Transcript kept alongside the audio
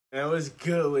Man, what's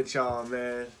good with y'all,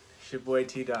 man? It's your boy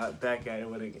T-Dot back at it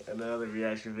with another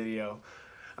reaction video.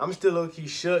 I'm still low-key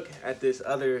shook at this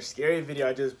other scary video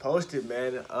I just posted,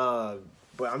 man.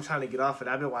 But I'm trying to get off it.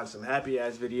 I've been watching some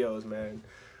happy-ass videos, man.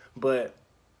 But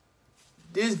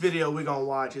this video we're gonna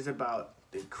watch is about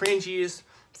the cringiest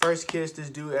first kiss this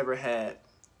dude ever had.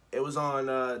 It was on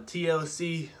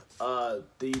TLC,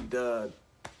 the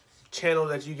channel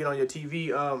that you get on your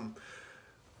TV.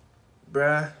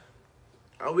 Bruh.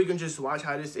 We can just watch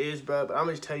how this is, bro. But I'm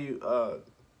gonna tell you,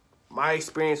 my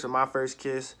experience with my first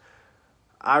kiss,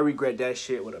 I regret that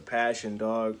shit with a passion,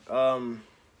 dog.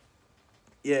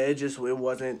 Yeah, it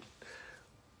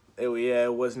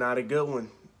was not a good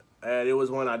one. And it was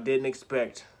one I didn't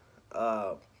expect.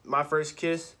 My first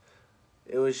kiss,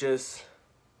 it was just,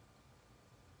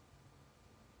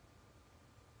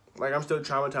 like, I'm still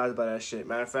traumatized by that shit.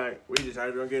 Matter of fact, we just not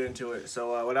even gonna get into it.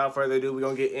 So without further ado, we're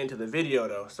gonna get into the video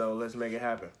though. So let's make it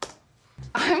happen.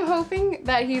 I'm hoping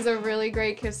that he's a really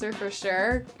great kisser for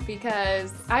sure,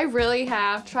 because I really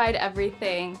have tried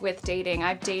everything with dating.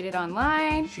 I've dated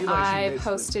online, I've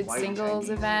hosted singles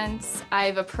events,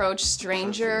 I've approached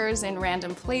strangers in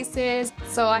random places.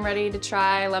 So I'm ready to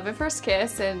try love at first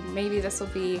kiss, and maybe this will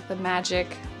be the magic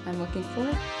I'm looking for.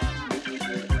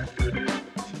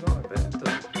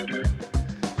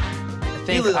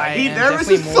 I think I am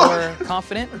definitely more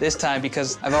confident this time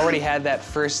because I've already had that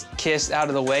first kiss out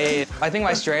of the way. I think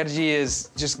my strategy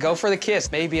is just go for the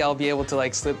kiss. Maybe I'll be able to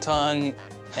like slip tongue,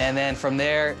 and then from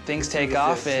there things take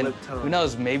off, and who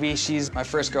knows, maybe she's my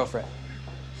first girlfriend.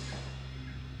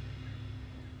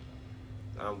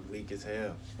 I'm weak as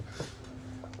hell.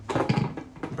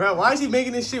 Bro, why is he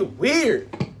making this shit weird?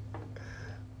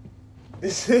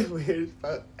 This shit weird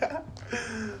as fuck.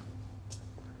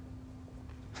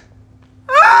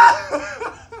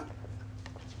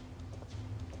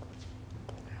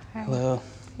 Hello.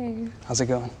 Hey. How's it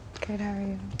going? Good, how are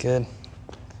you? Good.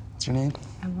 What's your name?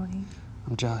 Emily.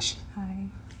 I'm Josh. Hi.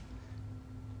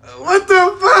 What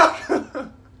the fuck?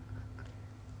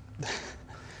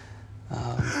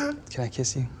 Can I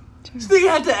kiss you? Sure. This nigga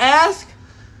had to ask?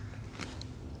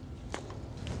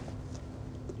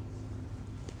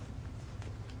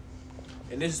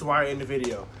 And this is why I end the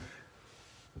video.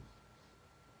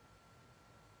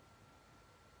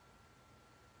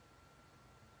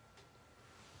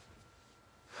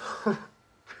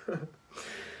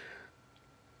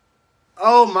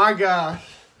 Oh my gosh.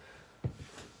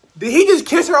 Did he just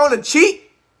kiss her on the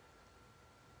cheek?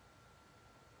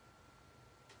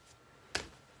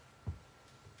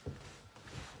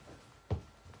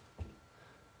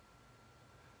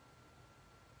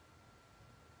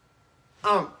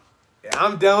 Yeah,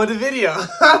 I'm done with the video.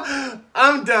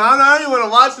 I'm done. I don't even want to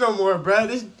watch no more,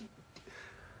 bruh.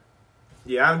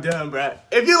 Yeah, I'm done, bruh.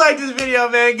 If you like this video,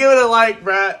 man, give it a like,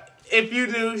 bruh. If you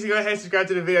do, go ahead and subscribe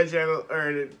to the video channel,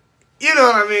 or you know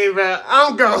what I mean, bruh.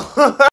 I'm going.